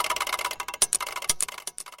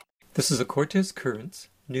This is a Cortes Currents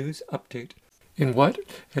news update. In what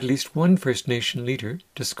at least one First Nation leader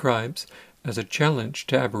describes as a challenge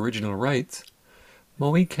to Aboriginal rights,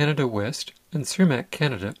 Mowi Canada West and Cermak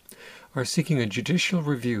Canada are seeking a judicial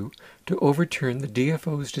review to overturn the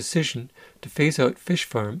DFO's decision to phase out fish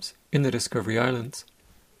farms in the Discovery Islands.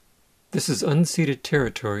 This is unceded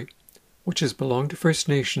territory, which has belonged to First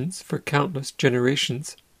Nations for countless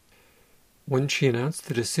generations. When she announced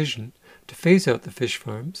the decision to phase out the fish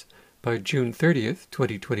farms by June 30th,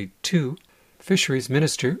 2022, Fisheries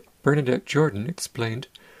Minister Bernadette Jordan explained,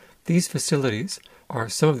 "These facilities are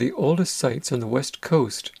some of the oldest sites on the west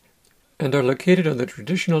coast and are located on the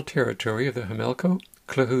traditional territory of the Hamelko,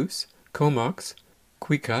 Klahoose, Comox,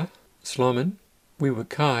 Kwika, Sloman,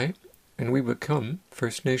 Wewakai, and Wewakum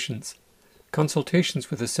First Nations." Consultations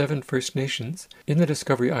with the 7 First Nations in the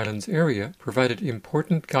Discovery Islands area provided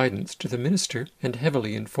important guidance to the minister and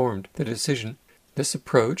heavily informed the decision. This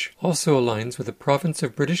approach also aligns with the province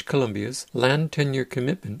of British Columbia's land tenure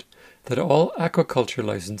commitment that all aquaculture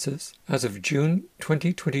licenses as of June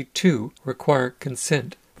 2022 require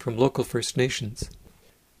consent from local First Nations.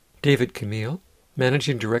 David Camille,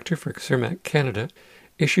 Managing Director for Cermak Canada,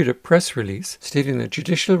 issued a press release stating the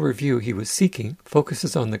judicial review he was seeking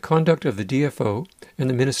focuses on the conduct of the DFO and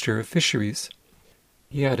the Minister of Fisheries.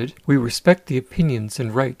 He added, "We respect the opinions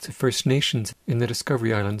and rights of First Nations in the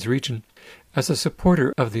Discovery Islands region. As a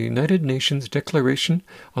supporter of the United Nations Declaration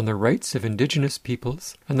on the Rights of Indigenous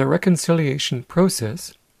Peoples and the reconciliation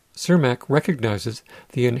process, Cermak recognizes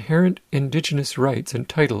the inherent Indigenous rights and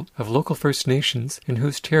title of local First Nations in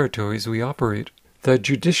whose territories we operate. The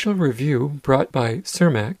judicial review brought by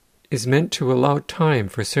Cermak is meant to allow time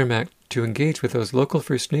for Cermak to engage with those local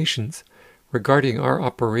First Nations regarding our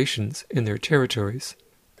operations in their territories."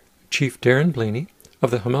 Chief Darren Blaney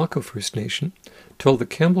of the Hamelko First Nation told the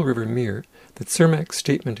Campbell River Mirror that Cermak's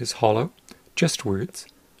statement is hollow, just words,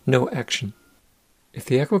 no action. If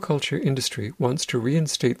the aquaculture industry wants to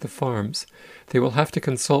reinstate the farms, they will have to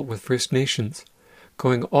consult with First Nations,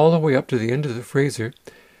 going all the way up to the end of the Fraser,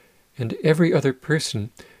 and every other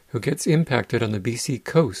person who gets impacted on the BC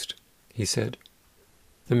coast, he said.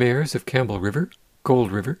 The mayors of Campbell River,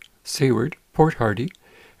 Gold River, Sayward, Port Hardy,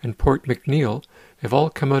 and Port McNeill have all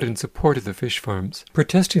come out in support of the fish farms,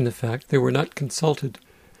 protesting the fact they were not consulted.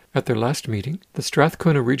 At their last meeting, the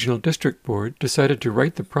Strathcona Regional District Board decided to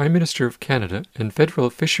write the Prime Minister of Canada and Federal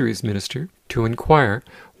Fisheries Minister to inquire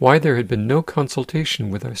why there had been no consultation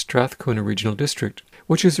with our Strathcona Regional District,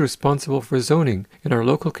 which is responsible for zoning in our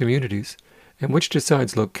local communities and which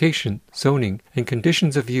decides location, zoning, and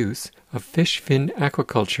conditions of use of fish fin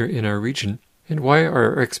aquaculture in our region, and why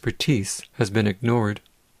our expertise has been ignored.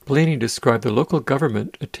 Blaney described the local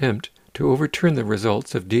government attempt to overturn the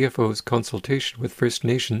results of DFO's consultation with First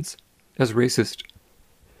Nations as racist.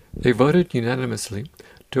 They voted unanimously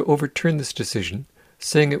to overturn this decision,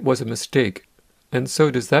 saying it was a mistake. And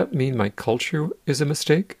so does that mean my culture is a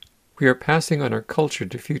mistake? We are passing on our culture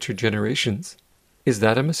to future generations. Is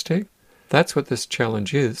that a mistake? That's what this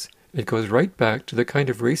challenge is. It goes right back to the kind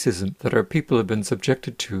of racism that our people have been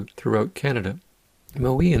subjected to throughout Canada.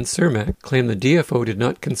 Mowi and Cermak claim the DFO did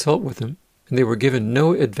not consult with them, and they were given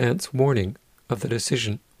no advance warning of the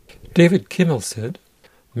decision. David Kimmel said,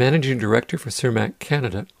 Managing Director for Cermak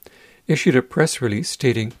Canada, issued a press release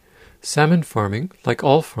stating, "Salmon farming, like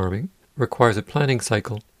all farming, requires a planning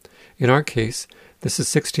cycle. In our case, this is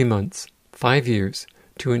 60 months, 5 years,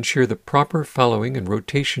 to ensure the proper following and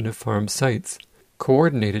rotation of farm sites,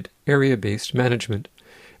 coordinated area-based management,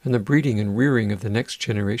 and the breeding and rearing of the next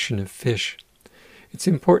generation of fish. It's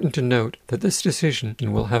important to note that this decision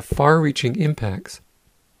will have far-reaching impacts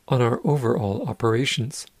on our overall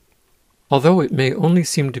operations. Although it may only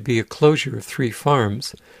seem to be a closure of 3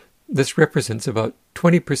 farms, this represents about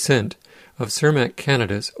 20% of Cermak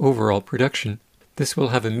Canada's overall production. This will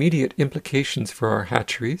have immediate implications for our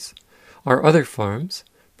hatcheries, our other farms,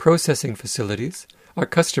 processing facilities, our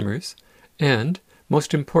customers, and,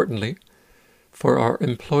 most importantly, for our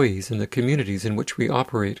employees in the communities in which we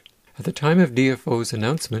operate. At the time of DFO's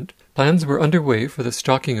announcement, plans were underway for the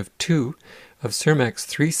stocking of 2 of Cermak's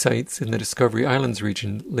 3 sites in the Discovery Islands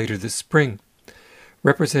region later this spring,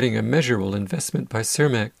 representing a measurable investment by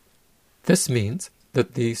Cermak. This means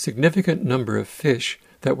that the significant number of fish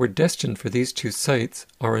that were destined for these 2 sites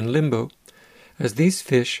are in limbo, as these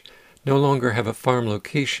fish no longer have a farm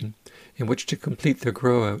location in which to complete their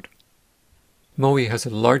grow-out. Mowi has a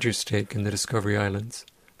larger stake in the Discovery Islands,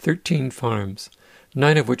 13 farms,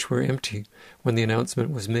 9 of which were empty when the announcement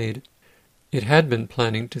was made. It had been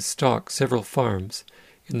planning to stock several farms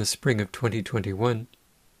in the spring of 2021.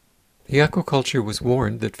 The aquaculture was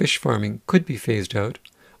warned that fish farming could be phased out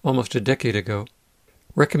almost a decade ago.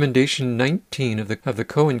 Recommendation 19 of the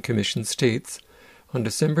Cohen Commission states, on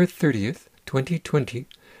December 30th, 2020,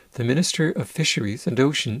 the Minister of Fisheries and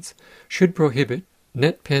Oceans should prohibit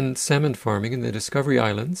net pen salmon farming in the Discovery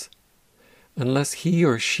Islands unless he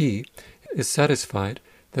or she is satisfied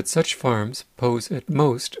that such farms pose at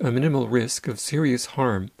most a minimal risk of serious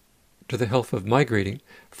harm to the health of migrating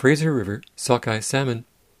Fraser River sockeye salmon.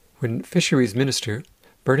 When Fisheries Minister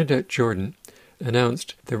Bernadette Jordan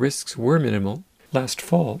announced the risks were minimal last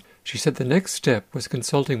fall, she said the next step was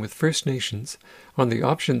consulting with First Nations on the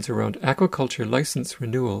options around aquaculture license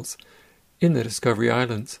renewals in the Discovery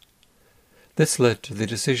Islands. This led to the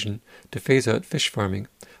decision to phase out fish farming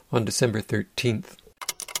on December 13th.